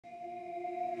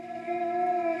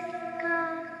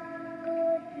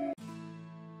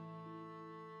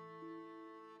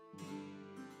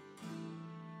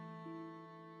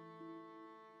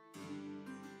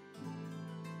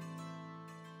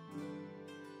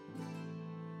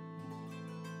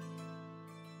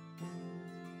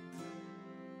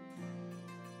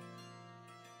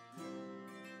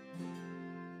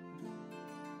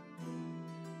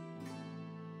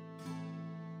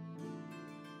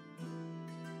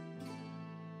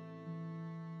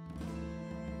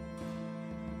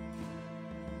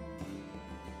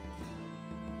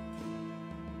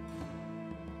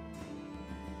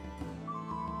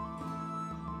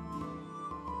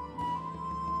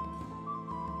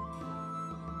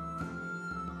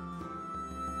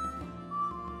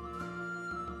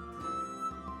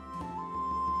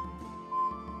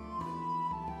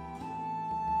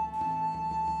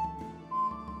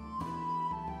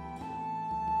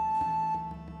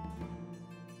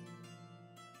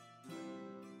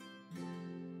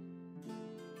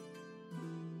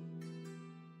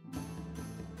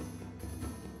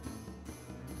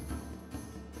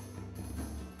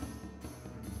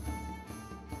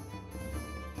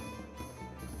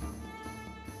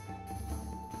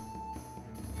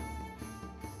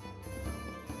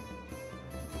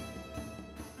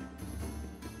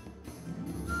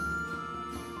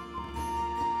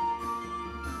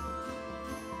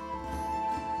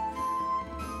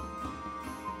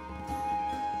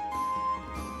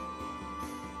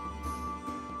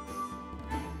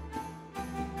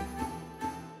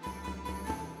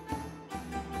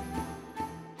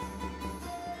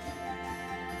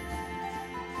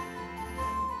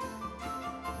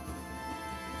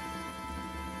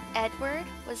Edward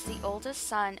was the oldest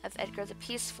son of Edgar the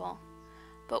Peaceful,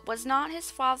 but was not his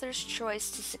father's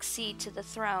choice to succeed to the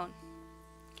throne.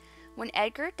 When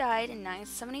Edgar died in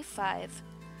 975,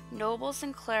 nobles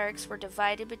and clerics were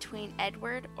divided between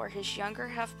Edward or his younger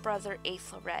half-brother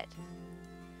Aethelred.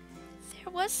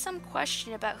 There was some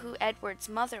question about who Edward's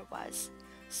mother was,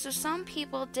 so some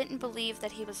people didn't believe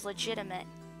that he was legitimate.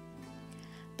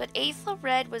 But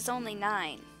Aethelred was only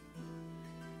 9.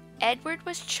 Edward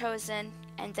was chosen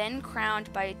and then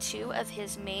crowned by two of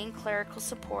his main clerical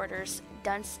supporters,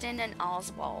 Dunstan and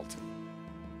Oswald.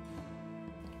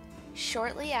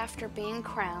 Shortly after being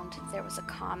crowned, there was a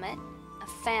comet, a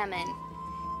famine,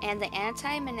 and the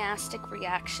anti-monastic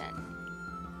reaction.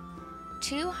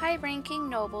 Two high-ranking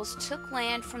nobles took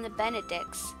land from the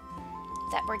Benedicts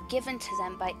that were given to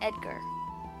them by Edgar.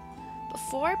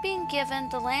 Before being given,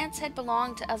 the lands had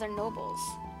belonged to other nobles.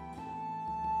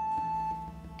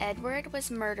 Edward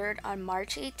was murdered on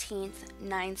March 18,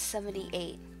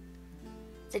 978.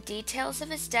 The details of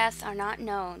his death are not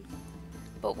known,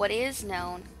 but what is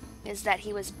known is that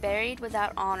he was buried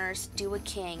without honors due a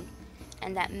king,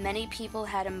 and that many people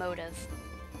had a motive.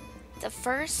 The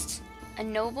first, a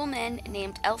nobleman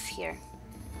named Elfhere,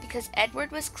 because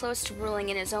Edward was close to ruling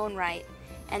in his own right,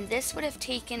 and this would have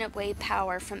taken away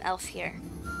power from Elfhere.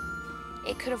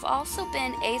 It could have also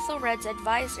been Aethelred's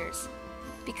advisors,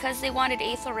 because they wanted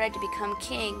Aethelred to become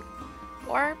king,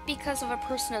 or because of a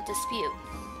personal dispute.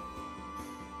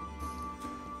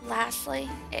 Lastly,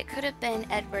 it could have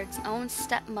been Edward's own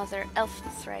stepmother,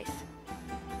 Elfthryth,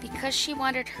 because she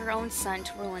wanted her own son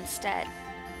to rule instead.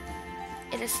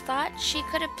 It is thought she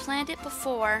could have planned it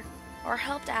before, or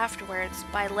helped afterwards,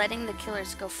 by letting the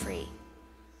killers go free.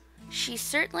 She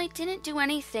certainly didn't do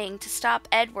anything to stop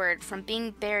Edward from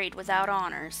being buried without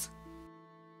honors.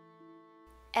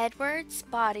 Edward's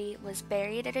body was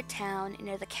buried at a town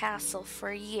near the castle for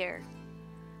a year,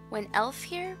 when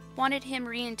Elfhere wanted him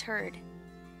reinterred.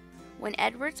 When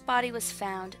Edward's body was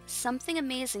found, something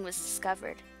amazing was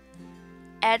discovered.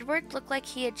 Edward looked like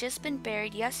he had just been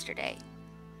buried yesterday.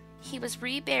 He was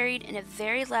reburied in a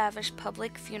very lavish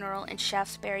public funeral in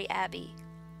Shaftesbury Abbey.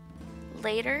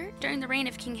 Later, during the reign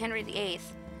of King Henry VIII,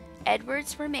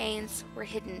 Edward's remains were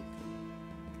hidden.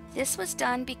 This was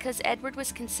done because Edward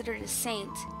was considered a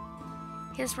saint.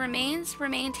 His remains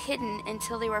remained hidden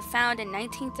until they were found in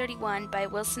 1931 by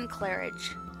Wilson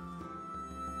Claridge.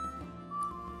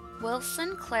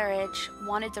 Wilson Claridge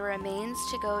wanted the remains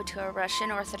to go to a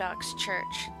Russian Orthodox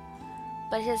church,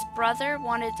 but his brother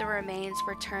wanted the remains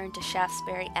returned to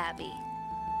Shaftesbury Abbey.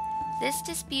 This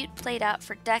dispute played out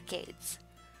for decades.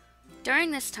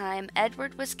 During this time,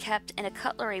 Edward was kept in a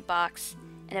cutlery box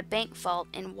in a bank vault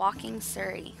in Woking,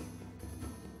 Surrey.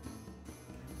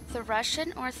 The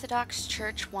Russian Orthodox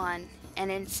Church won,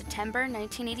 and in September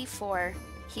 1984,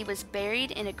 he was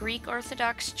buried in a Greek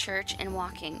Orthodox church in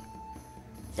Woking.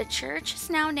 The church is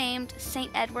now named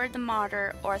St. Edward the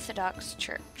Martyr Orthodox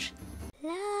Church.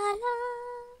 La, la.